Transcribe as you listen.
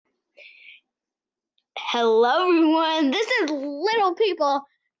Hello everyone, this is Little People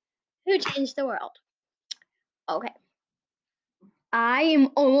Who Changed the World. Okay, I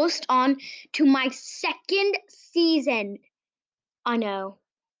am almost on to my second season. I know,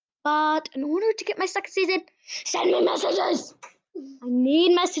 but in order to get my second season, send me messages. I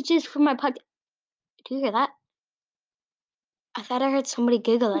need messages for my podcast. Do you hear that? I thought I heard somebody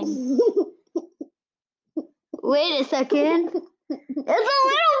giggling. Wait a second. It's a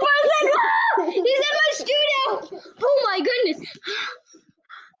little person! Ah! He's in my studio! Oh my goodness!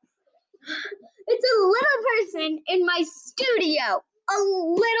 It's a little person in my studio. A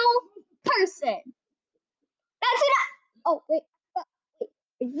little person. That's it. Oh, wait. Wait.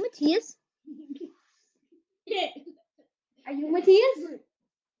 Are you Matthias? Are you Matthias?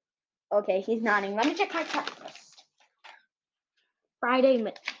 Okay, he's nodding. Let me check my text list.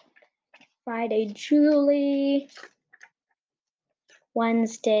 Friday, Julie.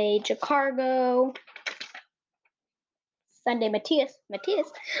 Wednesday, Jacargo. Sunday, Matthias.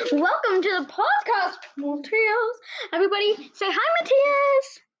 Welcome to the podcast, Matthias. Everybody say hi,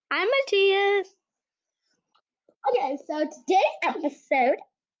 Matthias. Hi, Matthias. Okay, so today's episode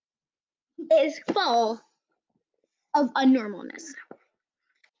is full of unnormalness.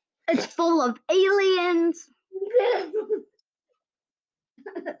 It's full of aliens.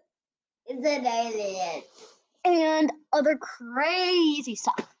 It's an alien. And other crazy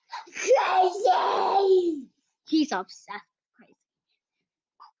stuff. Crazy! He's obsessed with crazy.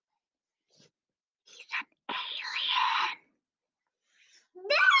 He's an alien.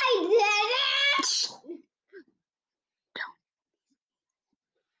 I did it!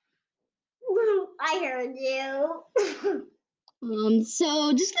 I heard you.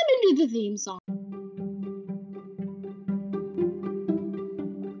 So just gonna do the theme song.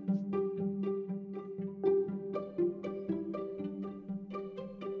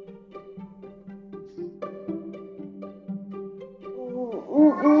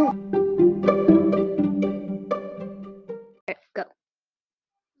 Go.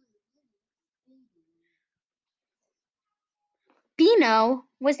 Bino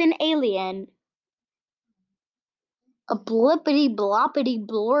was an alien. A blippity bloppity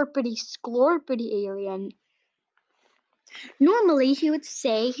blorpity sklorpity alien. Normally he would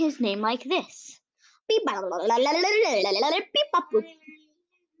say his name like this.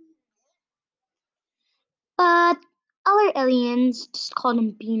 But other aliens just called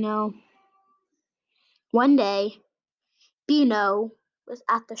him Bino. One day, Bino was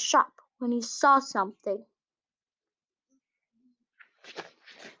at the shop when he saw something.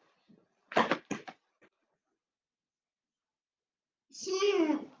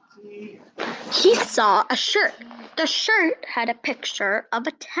 He saw a shirt. The shirt had a picture of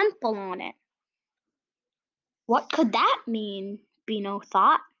a temple on it. What could that mean? Bino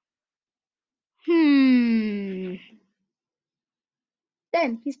thought. Then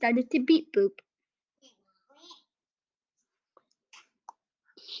he started to beep boop.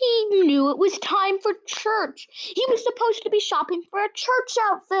 He knew it was time for church. He was supposed to be shopping for a church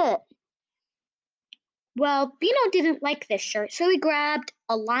outfit. Well, Bino didn't like this shirt, so he grabbed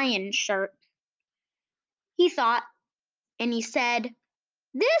a lion shirt. He thought, and he said,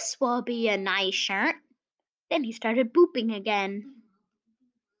 "This will be a nice shirt." Then he started booping again.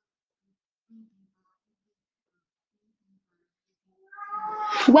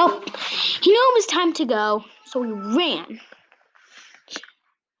 Well, he knew it was time to go, so he ran.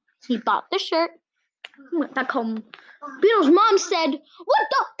 He bought the shirt. He went back home. Bino's mom said, "What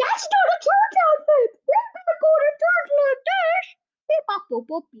the? That's not a church outfit. We're gonna go to church like this." Beep bop boop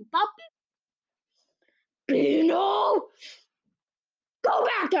boop beep bop beep. Bino, go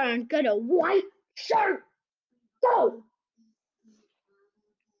back there and get a white shirt. Go.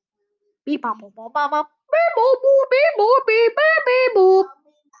 Beep bop boop boop bop bop. Beep boop boop beep boop beep beep beep boop.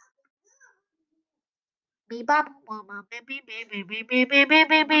 Beep bop boop bop beep beep beep beep beep beep beep beep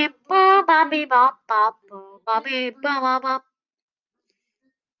beep beep bop bop beep bop bop bop beep bop bop bop.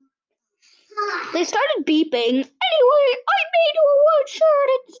 They started beeping. Anyway, I made you a white shirt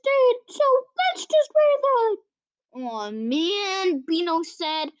instead, so let's just wear that. Oh man, Bino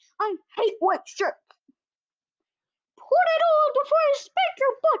said, "I hate white shirts. Put it on before I spank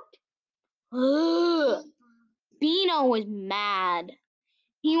your butt." Ugh. Bino was mad.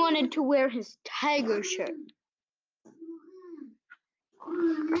 He wanted to wear his tiger shirt.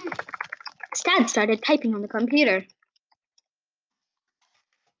 His dad started typing on the computer.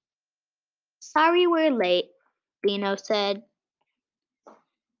 "Sorry we're late," Bino said.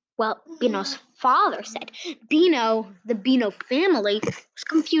 Well, Bino's father said. Bino, the Bino family, was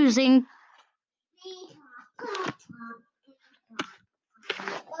confusing.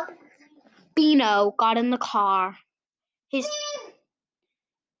 Beano got in the car.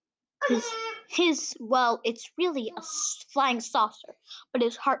 Well, it's really a flying saucer, but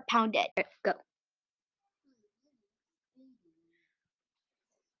his heart pounded. Go.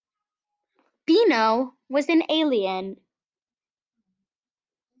 Beano was an alien.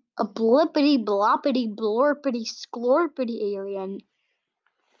 A blippity bloppity blorpity sklorpity alien.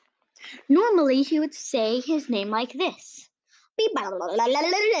 Normally he would say his name like this.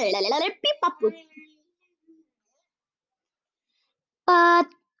 But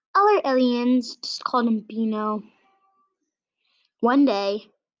other aliens just called him Beano. One day,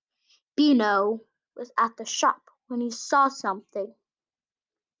 Beano was at the shop when he saw something.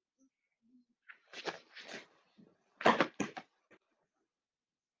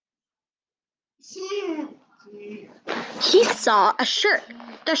 He saw a shirt.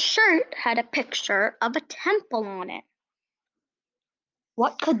 The shirt had a picture of a temple on it.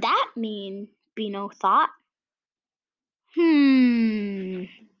 What could that mean? Beano thought. Then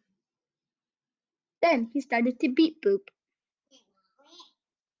he started to beep boop.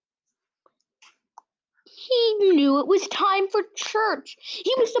 He knew it was time for church.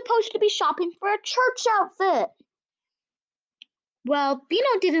 He was supposed to be shopping for a church outfit. Well,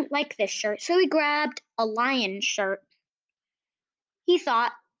 Beano didn't like this shirt, so he grabbed a lion shirt. He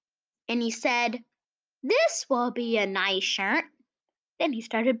thought, and he said, "This will be a nice shirt." Then he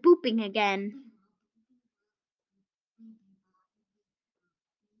started booping again.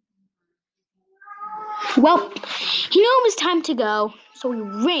 Well, he knew it was time to go, so he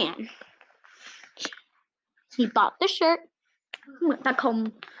ran. He bought the shirt. He went back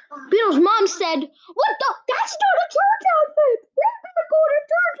home. Beano's mom said, "What the? That's not a church outfit. We're gonna go to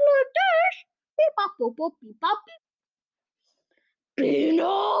church like this." Beep bop boop boop beep bop beep.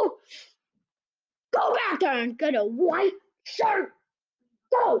 Beano, go back there and get a white shirt.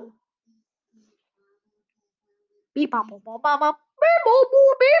 Go. Beep bop boop boop bop bop. Beep boop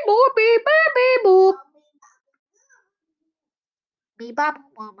boop beep boop beep beep beep boop. Beep bop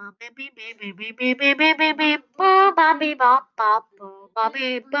boop bop beep beep beep beep beep beep beep beep beep beep boop bop beep bop bop boop bop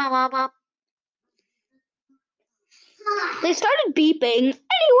beep bop bop bop. They started beeping.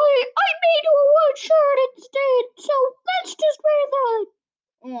 Anyway, I made you a white shirt instead, so let's just wear that.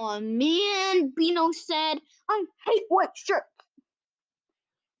 Oh man, Beano said, "I hate white shirts.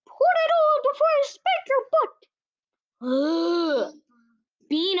 Put it on before I spank your butt." Ugh.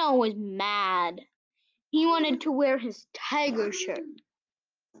 Beano was mad. He wanted to wear his tiger shirt.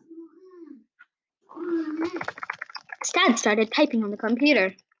 Dad started typing on the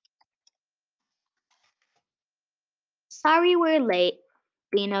computer. "Sorry we're late,"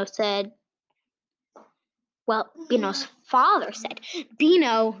 Beano said. Well, Beano's father said.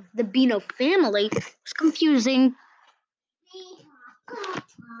 Beano, the Beano family, was confusing.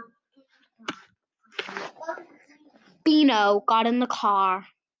 Beano got in the car.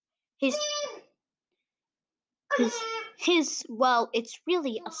 Well, it's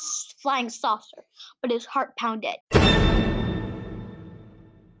really a flying saucer, but his heart pounded.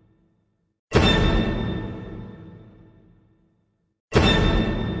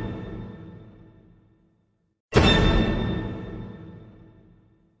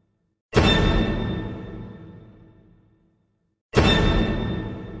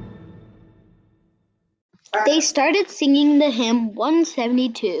 They started singing the hymn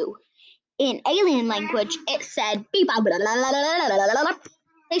 172. In alien language, it said beep bop blah, blah, blah, blah, blah, blah, blah.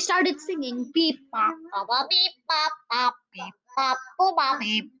 They started singing beep bop bop bop beep bop bop beep bop bop bop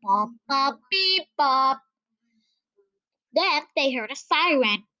beep bop bop beep bop. Then they heard a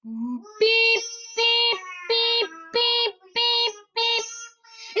siren. Beep beep beep beep beep beep.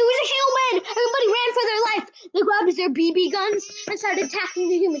 It was a human! Everybody ran for their life. They grabbed their BB guns and started attacking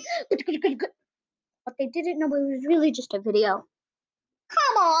the human. But they didn't know it was really just a video.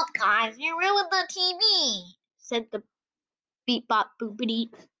 "Come on, guys, you ruined the TV," said the beep bop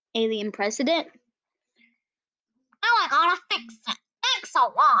boopity alien president. "Now I gotta fix it. Thanks a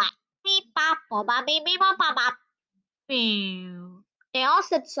lot. Beep bop boop bop beep beep bop bop bop. Boo." They all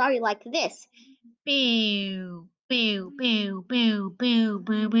said sorry like this. Boo, boo, boo, boo, boo,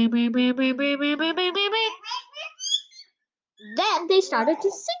 boo, boo, boo, boo, boo, boo, boo, boo, boo, boo. Then they started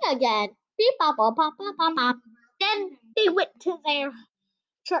to sing again. Beep bop bop bop bop bop bop. Then they went to their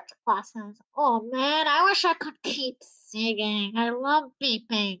church classes. Oh man, I wish I could keep singing. I love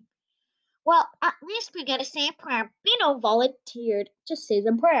beeping. Well, at least we get to say a prayer. Beano volunteered to say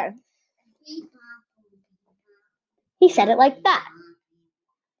the prayer. He said it like that.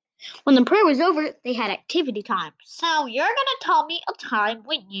 When the prayer was over, they had activity time. "So you're gonna tell me a time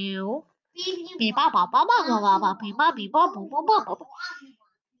when you beep bop bop bop bop bop bop beep bop beep bop bop bop bop bop."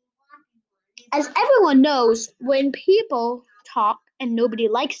 As everyone knows, when people talk and nobody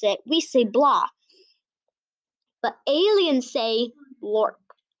likes it, we say blah. But aliens say blorp,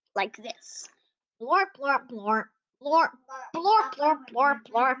 like this. Blorp, blorp, blorp, blorp, blorp, blorp, blorp,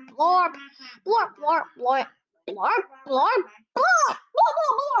 blorp, blorp, blorp, blorp, blorp, blorp, blorp, blorp,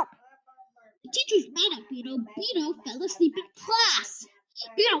 blorp. The teacher's mad at Beto. Beto fell asleep in class.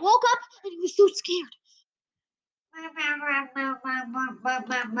 Beto woke up and he was so scared.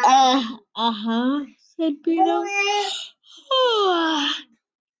 Said Beto.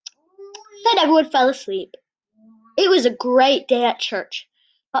 Then everyone fell asleep. It was a great day at church,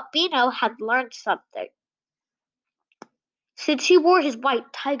 but Beano had learned something. Since he wore his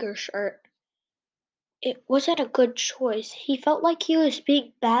white tiger shirt, it wasn't a good choice. He felt like he was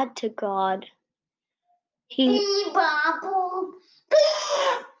being bad to God. He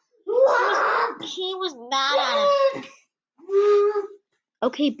was mad at him.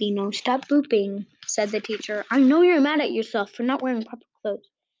 Okay, Beano, stop booping, said the teacher. I know you're mad at yourself for not wearing proper clothes,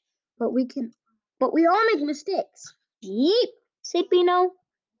 but we all make mistakes. Yeep, said Beano.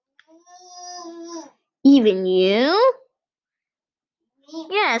 Even you?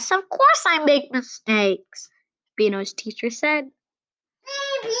 Yes, of course I make mistakes, Beano's teacher said.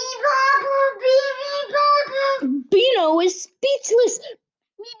 Beano is speechless.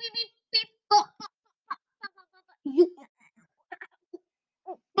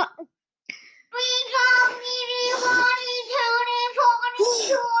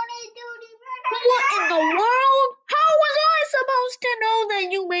 What in the world? How was I supposed to know that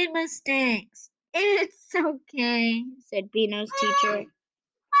you made mistakes? It's okay, said Beano's teacher.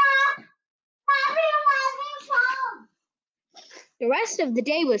 The rest of the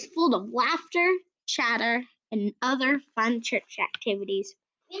day was full of laughter, chatter, and other fun church activities.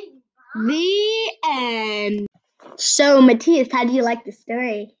 The end. So, Matthias, how do you like the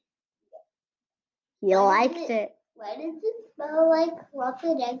story? You liked it. Why does it smell like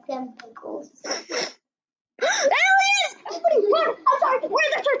rotten eggs and pickles? Aliens! Everybody run! I'm sorry, we're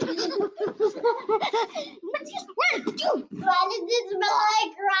in the church! Matthias, run! Why does it smell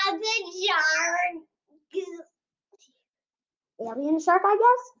like rotten shark? Alien shark, I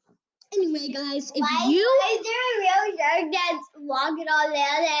guess? Anyway, guys, Why is there a real shark that's walking on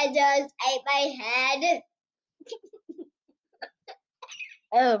land and just ate my head?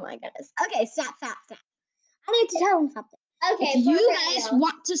 Oh my goodness. Okay, stop. I need to tell him something. Okay, If you guys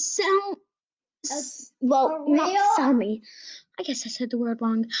want to sell, well, for not real? sell me. I guess I said the word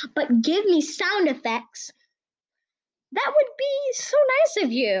wrong. But give me sound effects. That would be so nice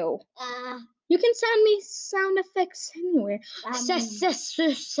of you. You can send me sound effects anywhere. For real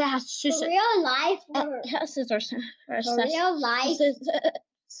life?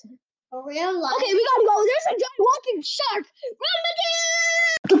 For real life? Okay, we gotta go. There's a giant walking shark.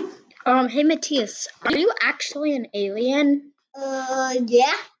 Run, Matthias! Hey, Matthias, are you actually an alien?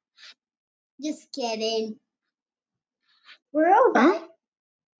 Yeah. Just kidding. For real life?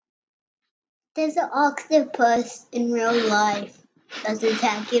 There's an octopus in real life that's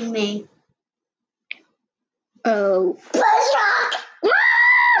attacking me. Oh. Push rock!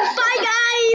 Bye, guys!